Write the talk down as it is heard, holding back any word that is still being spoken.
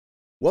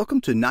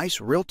Welcome to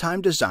Nice Real-Time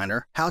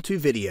Designer how-to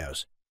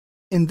videos.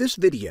 In this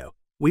video,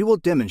 we will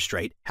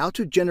demonstrate how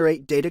to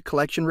generate data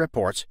collection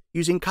reports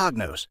using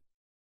Cognos.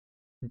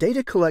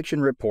 Data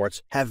collection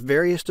reports have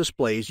various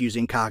displays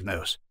using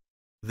Cognos.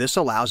 This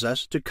allows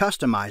us to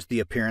customize the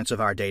appearance of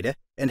our data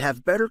and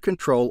have better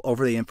control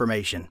over the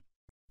information.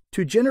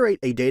 To generate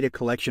a data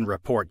collection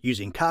report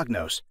using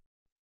Cognos,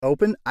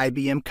 open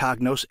IBM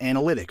Cognos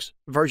Analytics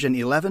version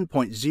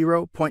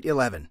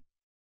 11.0.11.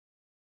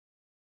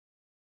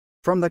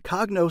 From the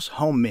Cognos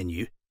Home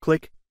menu,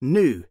 click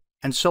New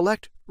and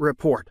select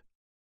Report.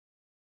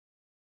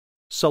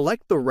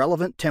 Select the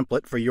relevant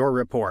template for your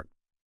report.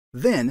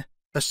 Then,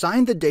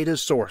 assign the data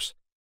source.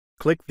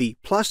 Click the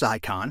plus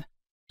icon,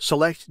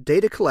 select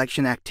Data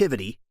Collection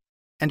Activity,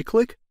 and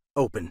click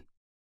Open.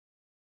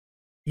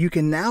 You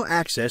can now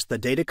access the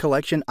data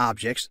collection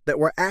objects that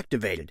were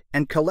activated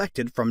and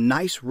collected from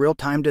Nice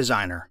Real-Time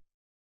Designer.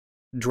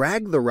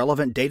 Drag the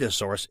relevant data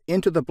source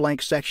into the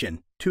blank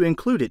section to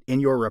include it in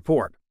your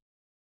report.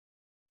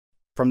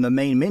 From the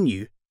main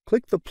menu,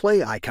 click the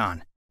play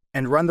icon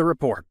and run the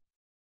report.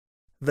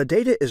 The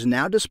data is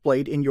now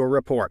displayed in your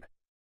report.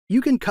 You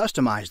can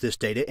customize this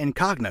data in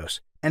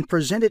Cognos and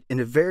present it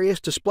in various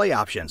display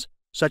options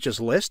such as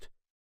List,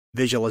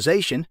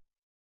 Visualization,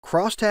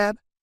 Crosstab,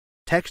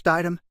 Text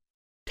Item,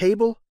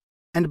 Table,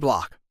 and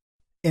Block.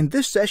 In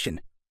this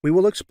session, we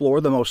will explore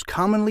the most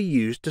commonly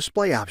used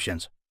display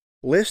options,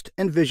 List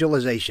and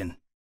Visualization.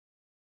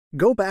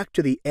 Go back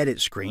to the Edit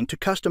screen to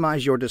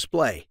customize your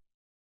display.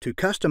 To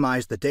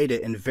customize the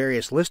data in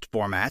various list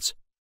formats,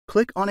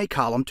 click on a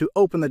column to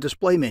open the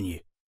display menu.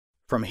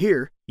 From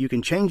here, you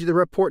can change the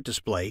report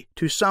display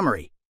to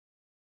Summary,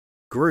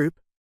 Group,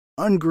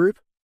 Ungroup,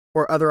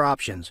 or other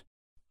options.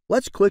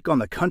 Let's click on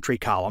the Country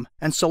column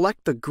and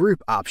select the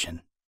Group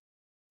option.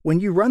 When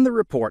you run the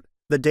report,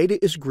 the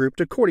data is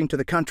grouped according to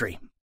the country.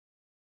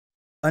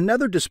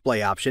 Another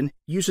display option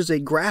uses a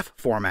graph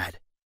format.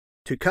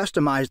 To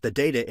customize the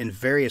data in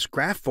various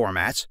graph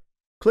formats,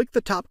 click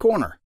the top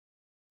corner.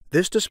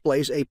 This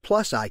displays a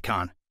plus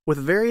icon with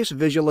various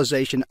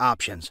visualization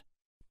options.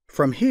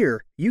 From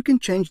here, you can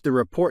change the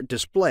report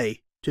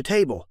display to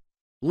Table,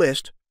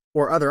 List,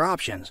 or other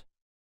options.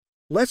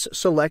 Let's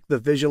select the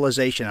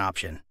Visualization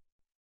option.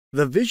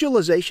 The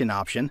Visualization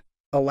option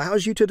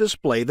allows you to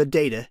display the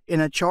data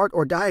in a chart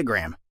or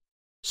diagram.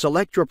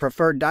 Select your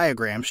preferred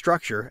diagram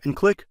structure and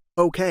click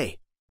OK.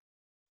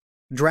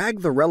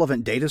 Drag the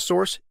relevant data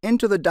source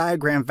into the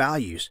diagram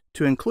values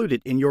to include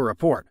it in your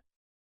report.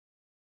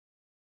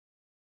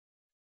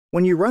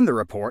 When you run the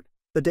report,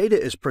 the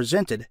data is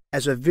presented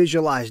as a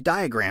visualized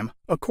diagram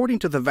according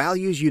to the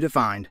values you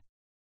defined.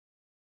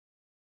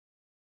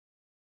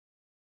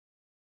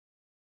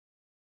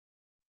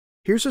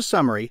 Here's a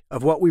summary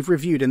of what we've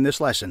reviewed in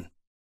this lesson.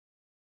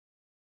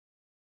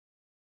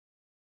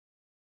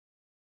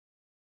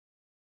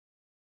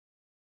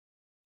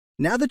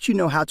 Now that you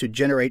know how to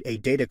generate a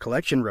data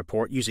collection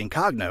report using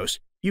Cognos,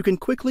 you can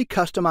quickly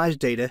customize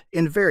data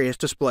in various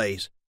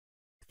displays.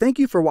 Thank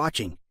you for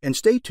watching, and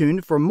stay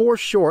tuned for more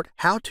short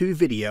how-to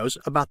videos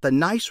about the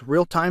Nice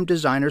Real-Time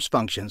Designer's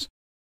functions.